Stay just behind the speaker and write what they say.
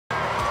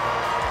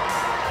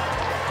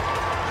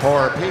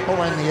For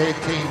people in the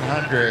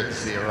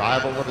 1800s, the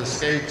arrival of a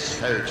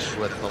stagecoach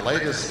with the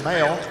latest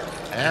mail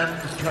and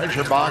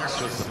treasure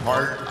box was a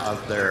part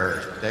of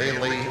their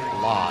daily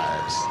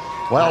lives.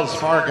 Wells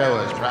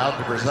Fargo is proud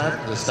to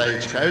present the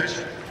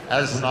stagecoach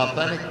as an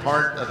authentic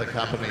part of the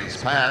company's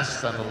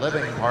past and a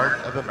living part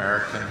of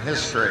American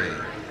history.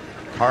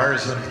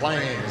 Cars and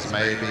planes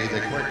may be the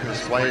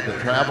quickest way to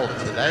travel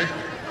today,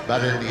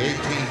 but in the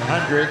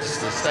 1800s,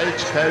 the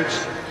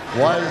stagecoach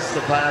was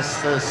the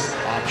fastest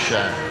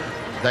option.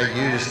 They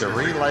used a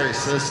relay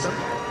system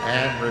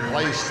and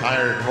replaced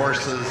tired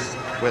horses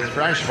with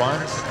fresh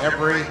ones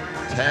every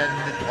 10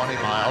 to 20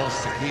 miles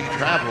to keep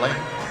traveling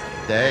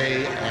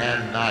day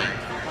and night.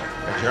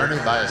 A journey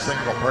by a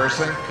single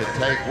person could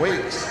take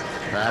weeks,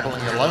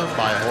 traveling alone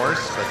by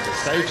horse, but the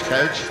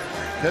stagecoach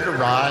could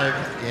arrive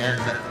in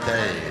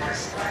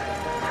days.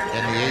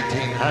 In the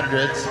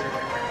 1800s,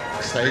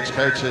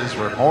 stagecoaches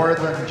were more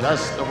than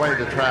just a way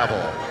to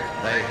travel.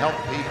 They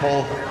helped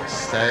people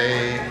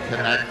stay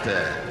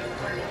connected.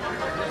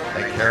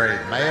 They carried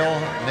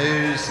mail,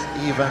 news,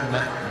 even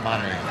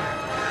money.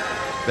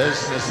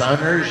 Business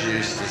owners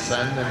used to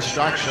send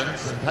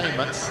instructions and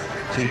payments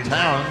to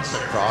towns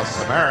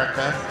across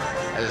America,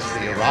 as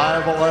the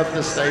arrival of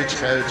the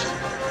stagecoach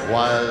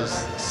was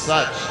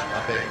such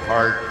a big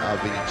part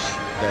of each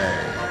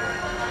day.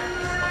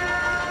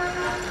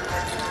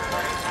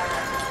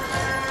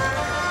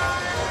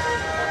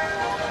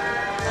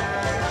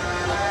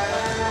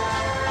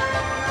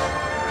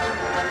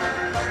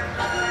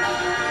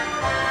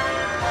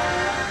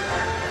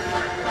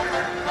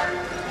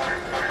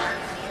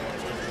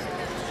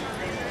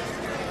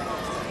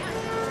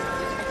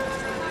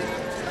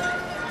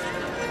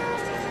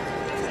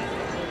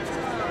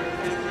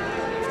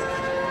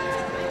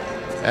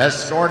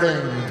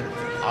 Escorting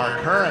our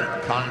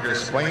current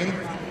Congress Queen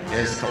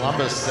is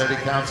Columbus City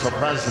Council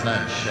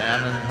President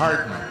Shannon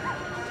Hardin.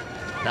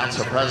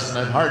 Council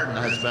President Hardin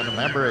has been a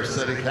member of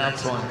City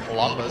Council in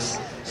Columbus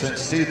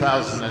since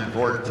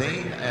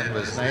 2014 and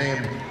was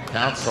named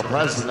Council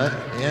President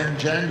in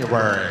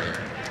January.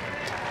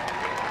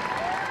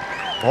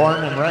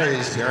 Born and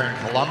raised here in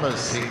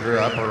Columbus, he grew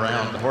up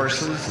around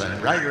horses and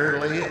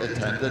regularly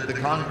attended the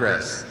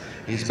Congress.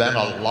 He's been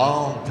a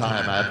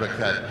long-time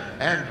advocate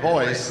and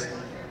voice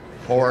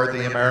for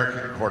the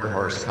American Quarter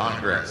Horse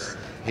Congress.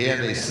 He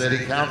and his City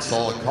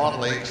Council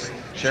colleagues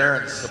share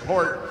its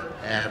support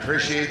and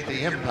appreciate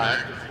the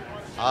impact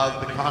of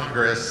the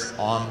Congress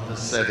on the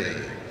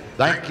city.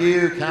 Thank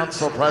you,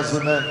 Council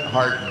President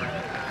Hardin.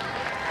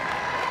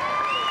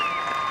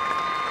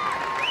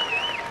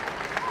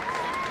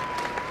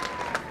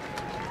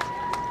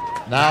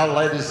 Now,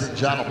 ladies and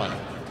gentlemen,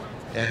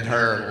 in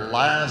her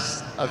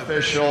last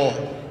official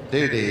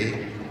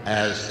duty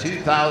as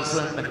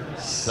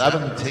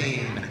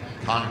 2017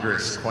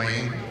 Congress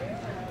Queen,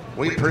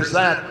 we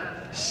present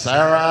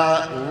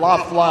Sarah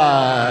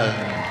Laughlin.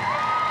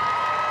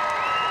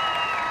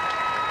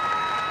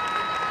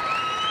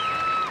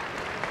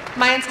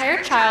 My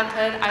entire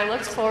childhood, I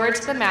looked forward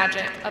to the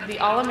magic of the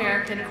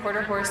All-American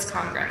Quarter Horse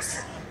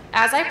Congress.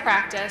 As I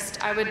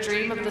practiced, I would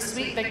dream of the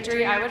sweet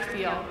victory I would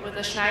feel with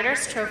a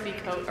Schneider's trophy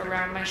coat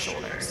around my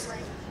shoulders.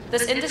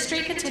 This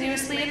industry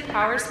continuously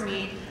empowers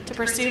me to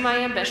pursue my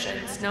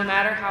ambitions, no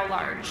matter how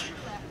large.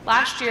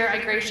 Last year, I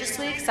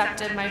graciously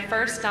accepted my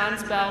first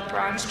Don's Bell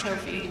Bronze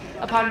Trophy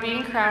upon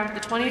being crowned the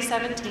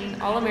 2017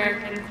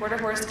 All-American Quarter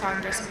Horse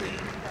Congress Queen.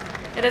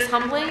 It is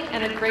humbling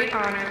and a great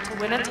honor to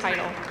win a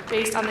title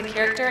based on the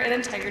character and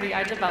integrity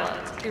I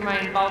developed through my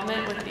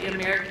involvement with the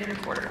American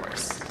Quarter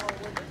Horse.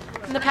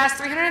 In the past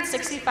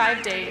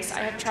 365 days, I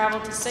have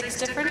traveled to 6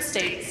 different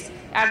states,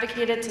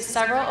 advocated to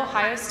several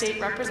Ohio State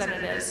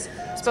representatives,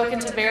 spoken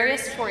to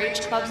various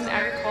 4-H clubs and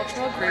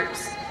agricultural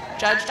groups,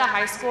 judged a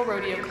high school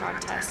rodeo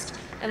contest,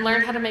 and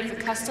learned how to make a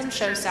custom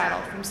show saddle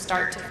from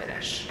start to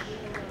finish.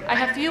 I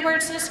have few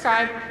words to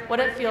describe what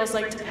it feels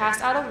like to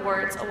pass out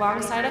awards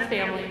alongside a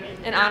family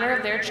in honor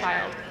of their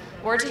child,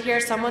 or to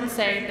hear someone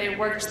say they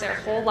worked their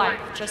whole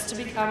life just to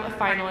become a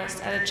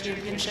finalist at a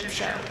championship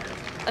show.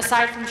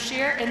 Aside from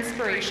sheer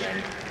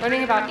inspiration,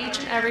 learning about each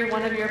and every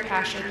one of your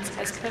passions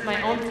has put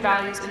my own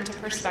values into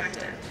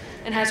perspective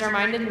and has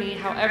reminded me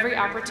how every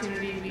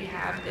opportunity we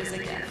have is a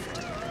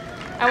gift.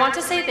 I want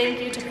to say thank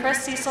you to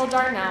Chris Cecil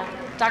Darnell,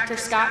 Dr.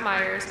 Scott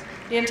Myers,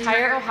 the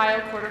entire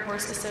Ohio Quarter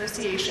Horse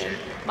Association,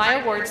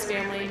 my awards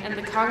family, and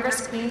the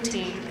Congress Queen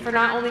team for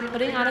not only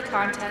putting on a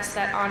contest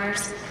that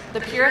honors the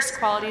purest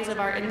qualities of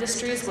our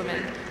industry's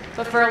women,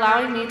 but for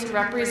allowing me to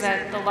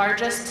represent the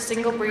largest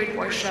single-breed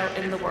horse show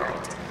in the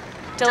world.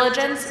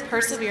 Diligence,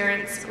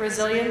 perseverance,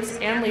 resilience,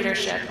 and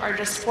leadership are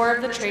just 4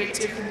 of the traits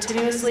you've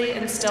continuously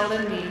instilled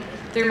in me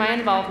through my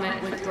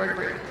involvement with your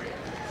group.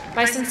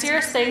 My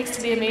sincerest thanks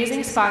to the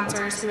amazing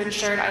sponsors who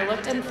ensured I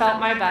looked and felt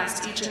my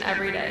best each and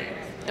every day.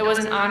 It was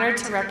an honor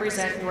to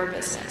represent your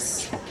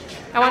business.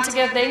 I want to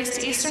give thanks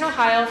to Eastern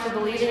Ohio for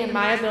believing in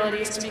my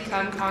abilities to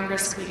become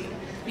Congress Queen.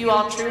 You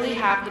all truly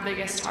have the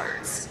biggest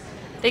hearts.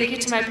 Thank you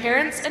to my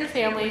parents and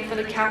family for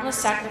the countless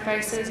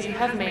sacrifices you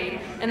have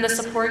made and the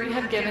support you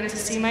have given to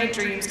see my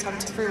dreams come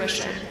to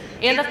fruition.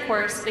 And of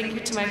course, thank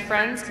you to my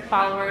friends,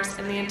 followers,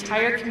 and the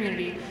entire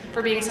community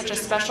for being such a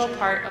special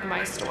part of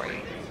my story.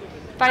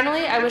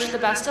 Finally, I wish the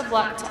best of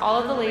luck to all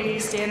of the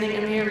ladies standing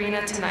in the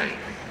arena tonight.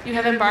 You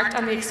have embarked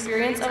on the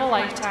experience of a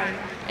lifetime,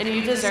 and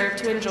you deserve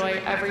to enjoy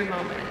every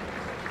moment.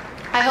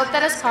 I hope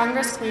that as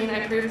Congress Queen,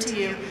 I prove to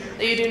you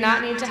that you do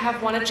not need to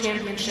have won a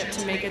championship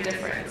to make a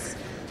difference.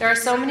 There are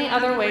so many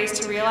other ways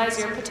to realize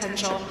your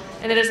potential,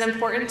 and it is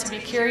important to be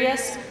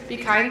curious, be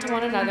kind to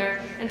one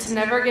another, and to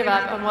never give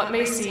up on what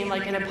may seem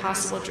like an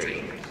impossible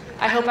dream.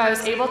 I hope I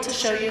was able to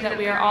show you that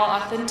we are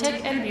all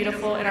authentic and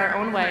beautiful in our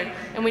own way,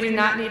 and we do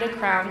not need a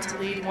crown to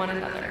lead one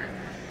another.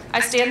 I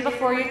stand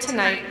before you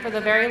tonight for the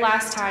very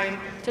last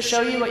time to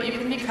show you what you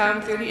can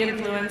become through the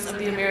influence of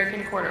the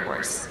American Quarter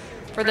Horse.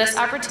 For this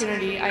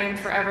opportunity, I am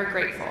forever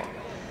grateful.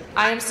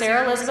 I am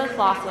Sarah Elizabeth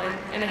Laughlin,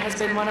 and it has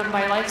been one of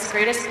my life's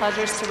greatest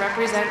pleasures to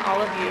represent all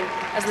of you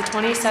as the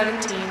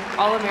 2017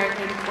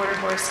 All-American Quarter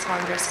Horse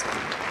Congress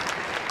Queen.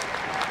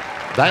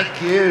 Thank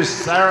you,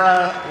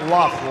 Sarah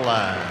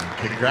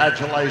Laughlin.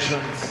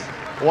 Congratulations.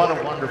 What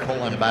a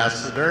wonderful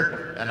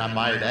ambassador, and I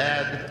might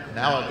add,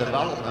 now a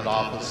development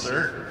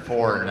officer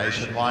for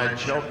Nationwide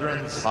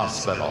Children's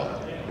Hospital.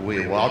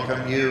 We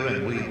welcome you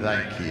and we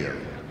thank you.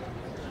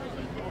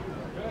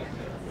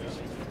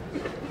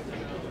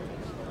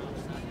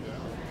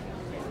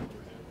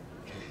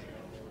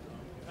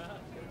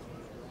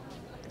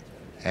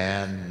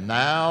 And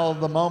now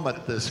the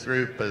moment this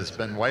group has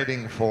been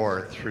waiting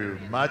for through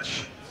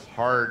much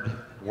hard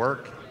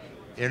work,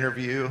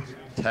 interview,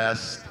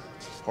 test,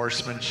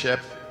 horsemanship,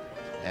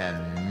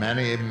 and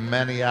many,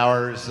 many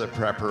hours of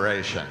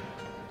preparation.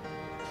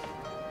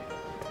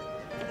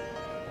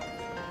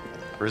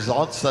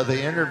 Results of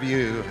the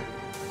interview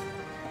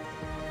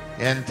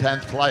in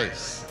 10th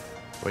place.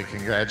 We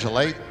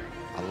congratulate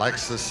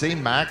Alexis C.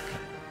 Mack,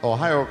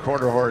 Ohio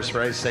Quarter Horse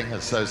Racing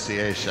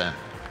Association.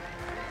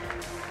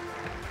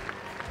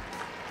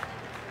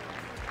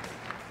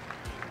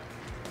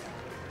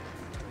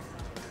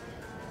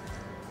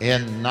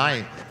 In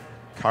 9th,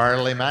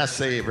 Carly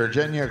Massey,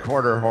 Virginia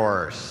Quarter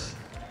Horse.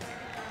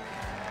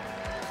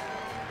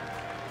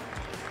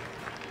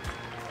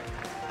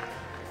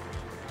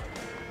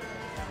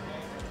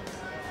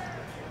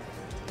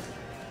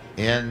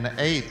 In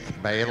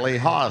 8th, Bailey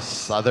Haas,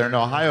 Southern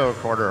Ohio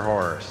Quarter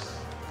Horse.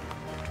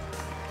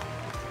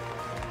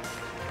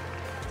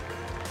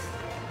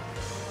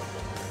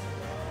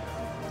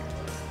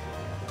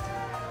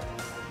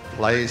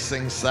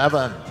 Placing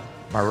 7th,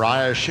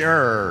 Mariah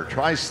Shearer,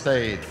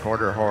 Tri-State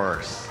Quarter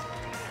Horse.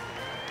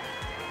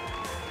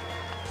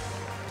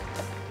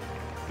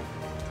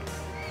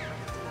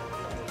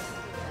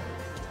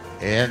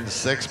 In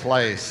 6th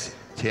place,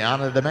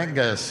 Tiana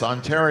Dominguez,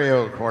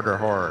 Ontario Quarter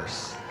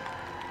Horse.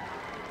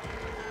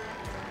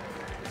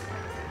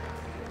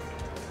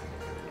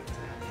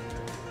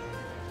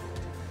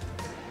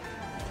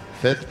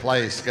 Fifth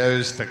place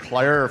goes to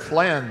Claire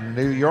Flynn,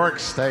 New York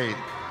State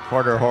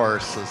Quarter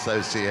Horse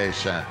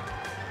Association.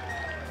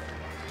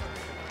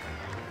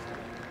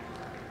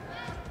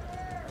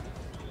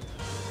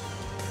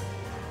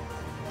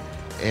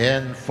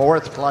 In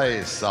 4th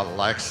place,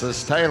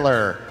 Alexis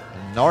Taylor,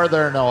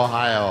 Northern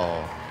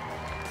Ohio.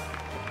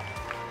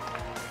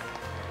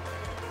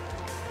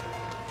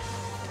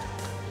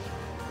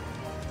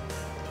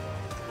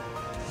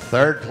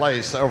 Third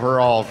place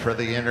overall for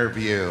the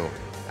interview,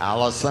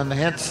 Allison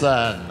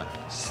Henson,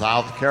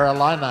 South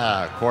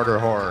Carolina Quarter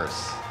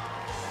Horse.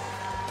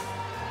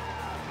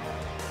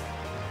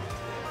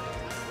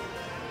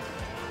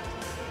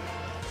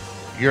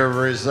 Your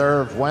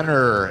reserve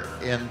winner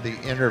in the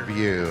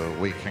interview,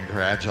 we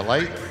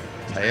congratulate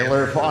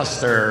Taylor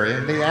Foster,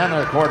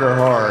 Indiana Quarter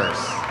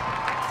Horse.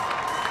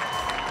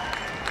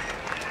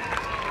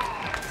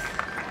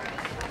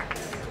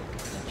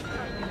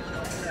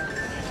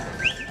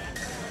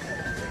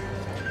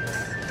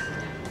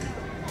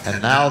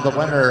 And now the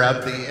winner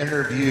of the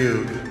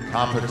interview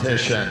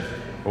competition,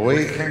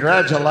 we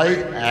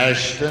congratulate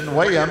Ashton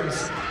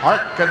Williams,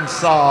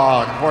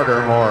 Arkansas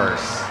Quarter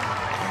Horse.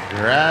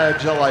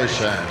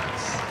 Congratulations.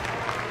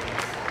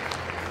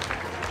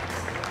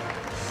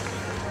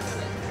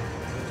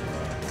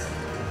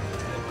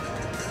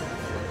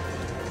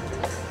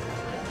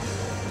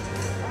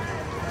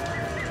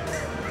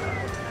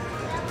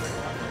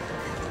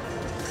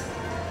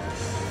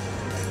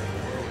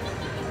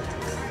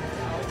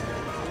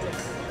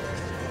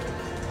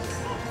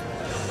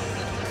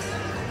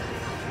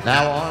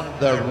 Now on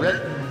the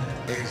written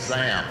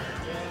exam.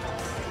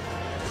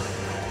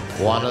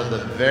 One of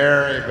the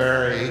very,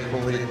 very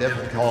equally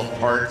difficult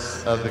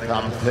parts of the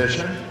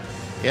competition.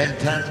 In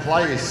 10th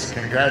place,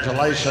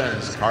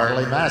 congratulations,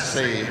 Carly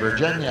Massey,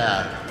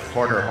 Virginia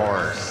Quarter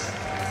Horse.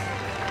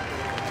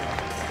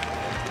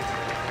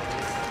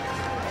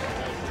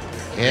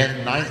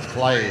 In 9th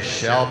place,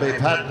 Shelby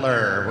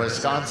Petler,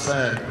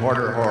 Wisconsin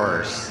Quarter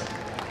Horse.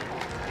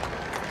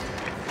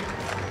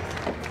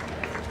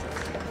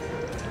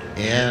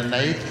 In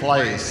 8th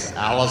place,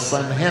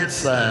 Allison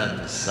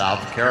Henson,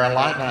 South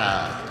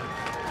Carolina.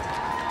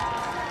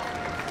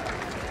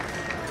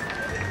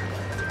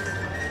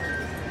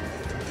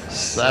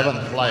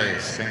 7th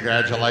place,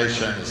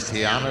 congratulations,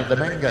 Tiana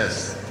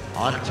Dominguez,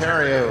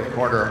 Ontario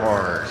Quarter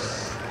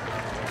Horse.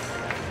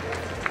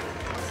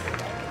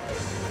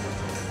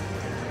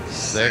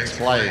 6th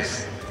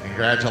place,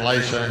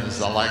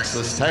 congratulations,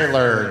 Alexis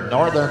Taylor,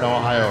 Northern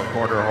Ohio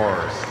Quarter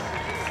Horse.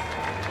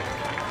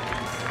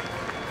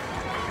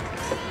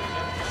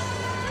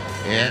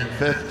 In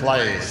 5th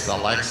place,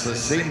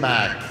 Alexis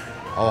Seamack,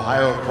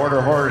 Ohio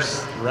Quarter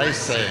Horse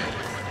Racing.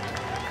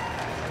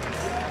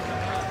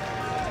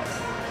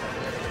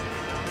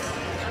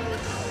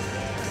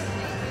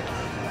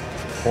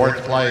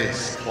 4th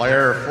place,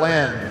 Claire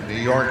Flynn, New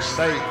York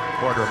State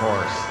Quarter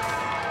Horse.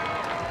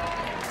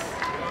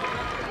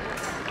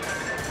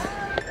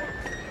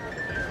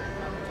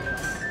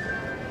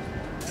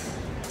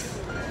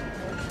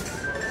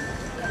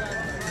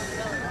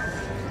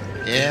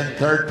 In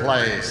 3rd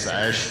place,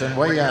 Ashton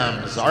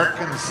Williams,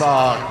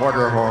 Arkansas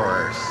Quarter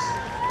Horse.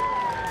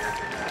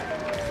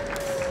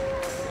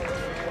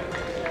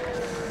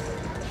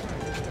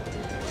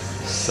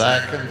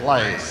 2nd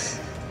place,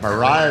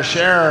 Mariah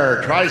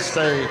Scherer,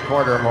 Tri-State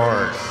Quarter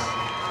Horse.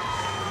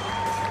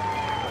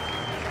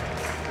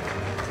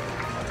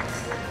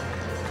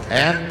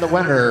 And the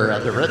winner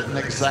of the written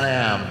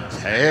exam,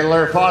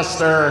 Taylor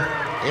Foster,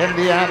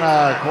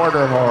 Indiana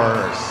Quarter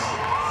Horse.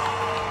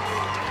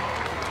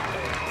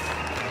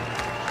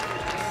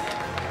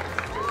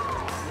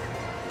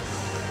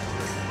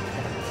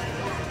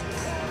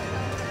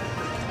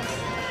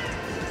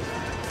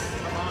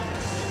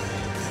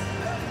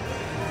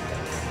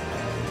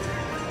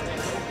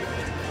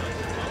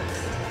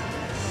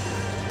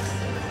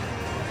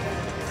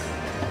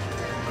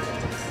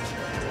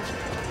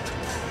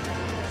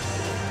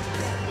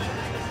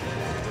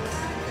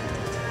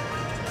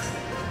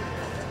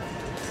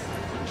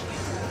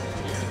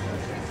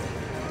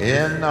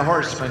 In the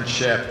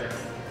horsemanship,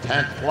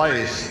 10th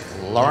place,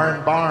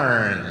 Lauren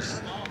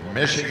Barnes,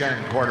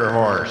 Michigan Quarter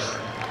Horse.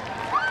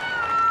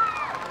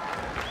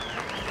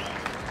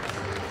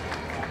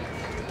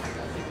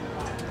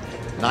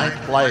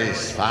 Ninth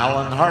place,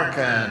 Fallon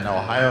Harkin,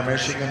 Ohio,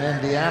 Michigan,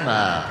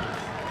 Indiana.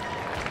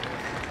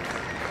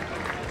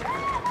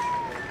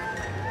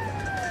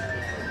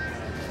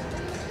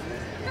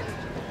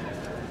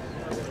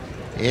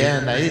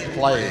 In 8th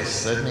place,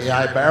 Sydney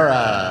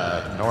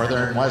Ibarra,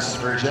 Northern West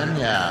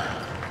Virginia.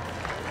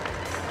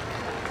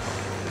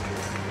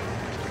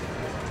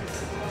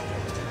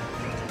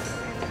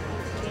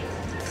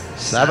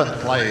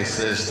 Seventh place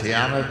is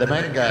Tiana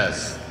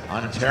Dominguez,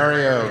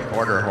 Ontario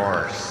Quarter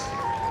Horse.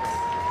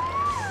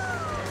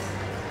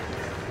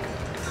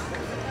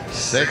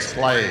 6th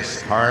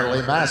place,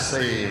 Carly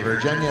Massey,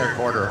 Virginia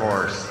Quarter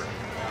Horse.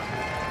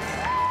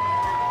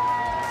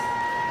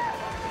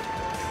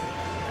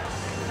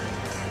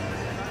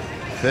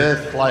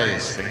 5th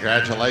place,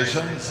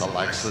 congratulations,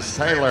 Alexis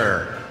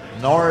Taylor,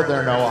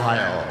 Northern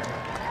Ohio.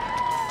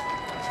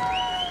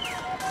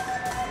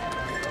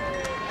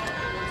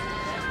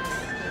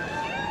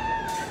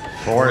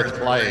 Fourth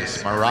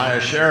place, Mariah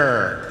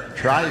Scherer,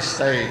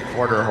 Tri-State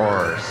Quarter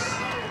Horse.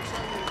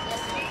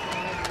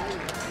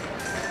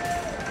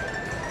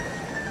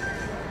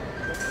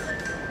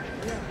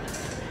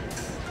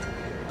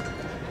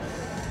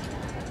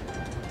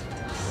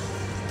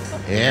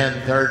 In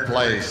 3rd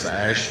place,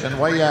 Ashton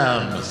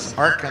Williams,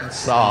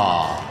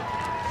 Arkansas.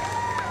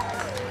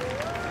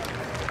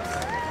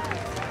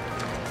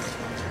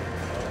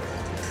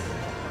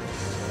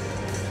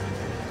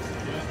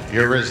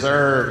 Your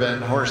reserve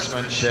in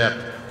horsemanship,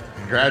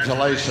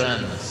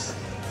 congratulations,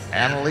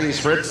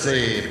 Annalise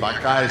Ritzy,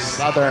 Buckeye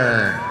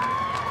Southern.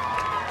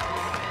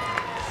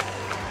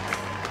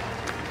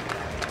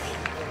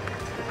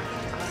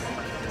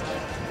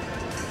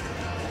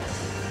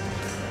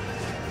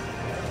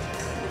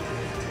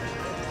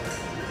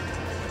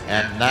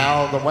 And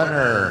now the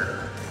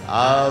winner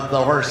of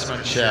the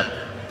horsemanship.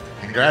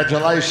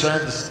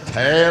 Congratulations,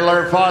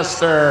 Taylor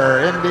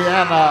Foster,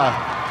 Indiana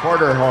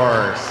Quarter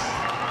Horse.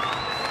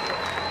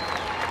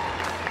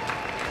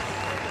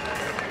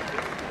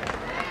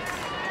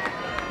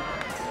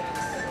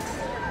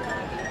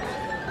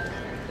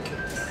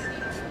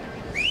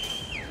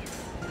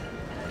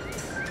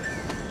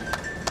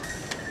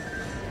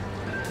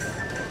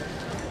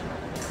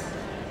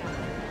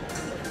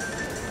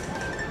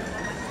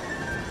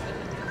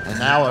 And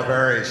now a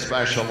very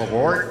special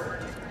award,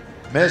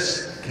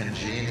 Miss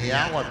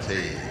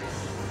Congeniality.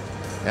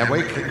 And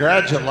we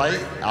congratulate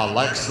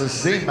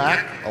Alexis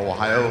Seamack,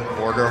 Ohio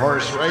Quarter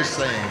Horse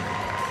Racing.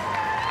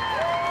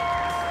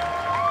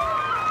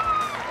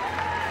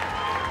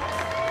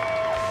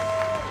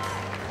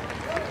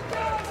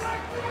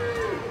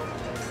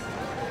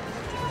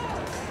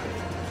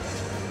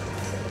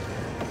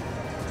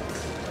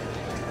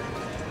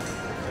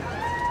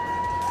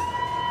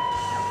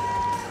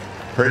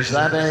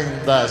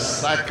 Presenting the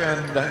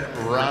second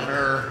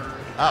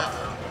runner-up.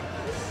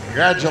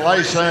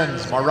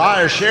 Congratulations,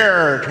 Mariah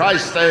Shearer,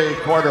 Tri-State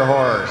Quarter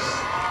Horse.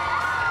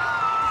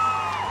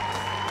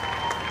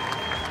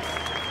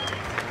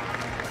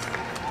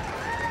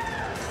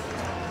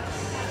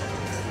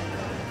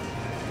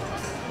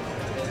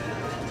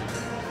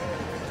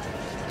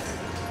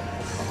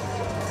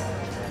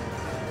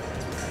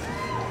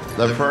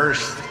 The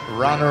first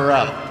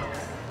runner-up,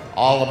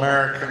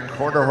 All-American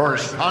Quarter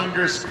Horse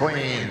Congress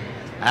Queen,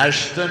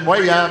 Ashton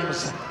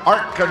Williams,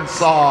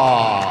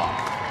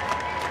 Arkansas.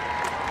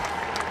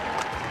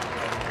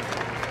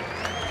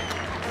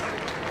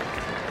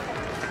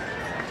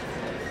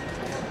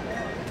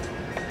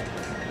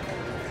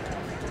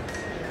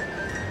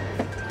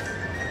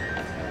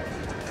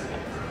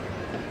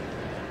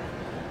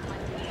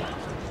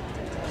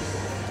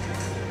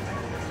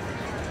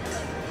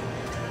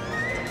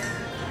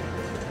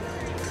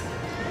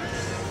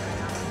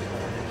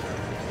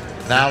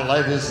 Now,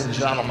 ladies and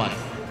gentlemen,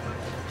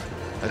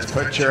 let's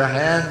put your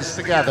hands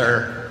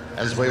together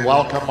as we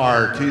welcome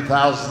our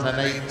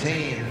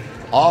 2018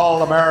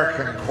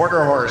 All-American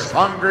Quarter Horse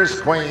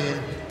Congress Queen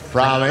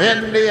from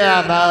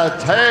Indiana,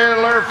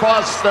 Taylor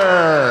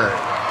Foster.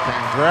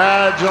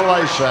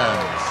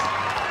 Congratulations.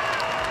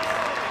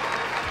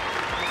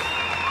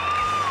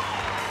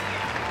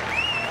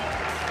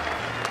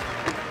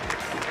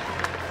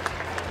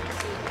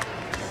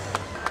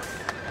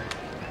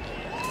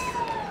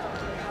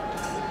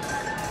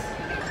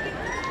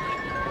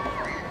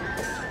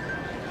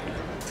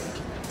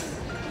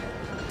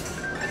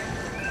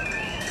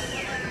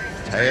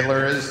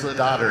 Taylor is the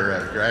daughter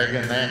of Greg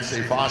and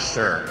Nancy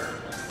Foster.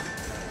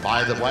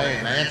 By the way,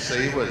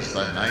 Nancy was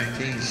the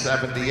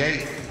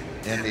 1978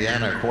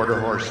 Indiana Quarter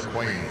Horse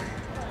Queen.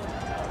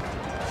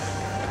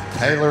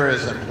 Taylor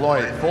is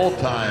employed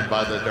full-time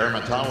by the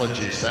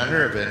Dermatology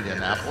Center of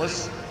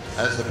Indianapolis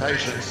as a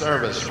patient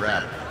service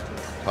rep,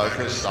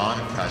 focused on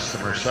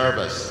customer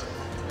service.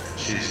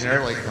 She's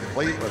nearly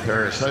complete with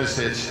her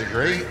associate's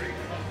degree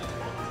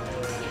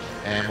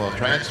and will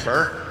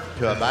transfer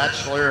to a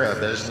Bachelor of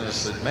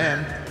Business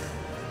Admin.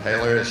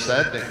 Taylor has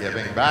said that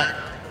giving back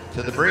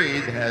to the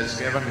breed has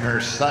given her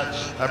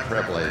such a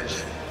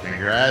privilege.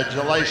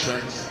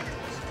 Congratulations.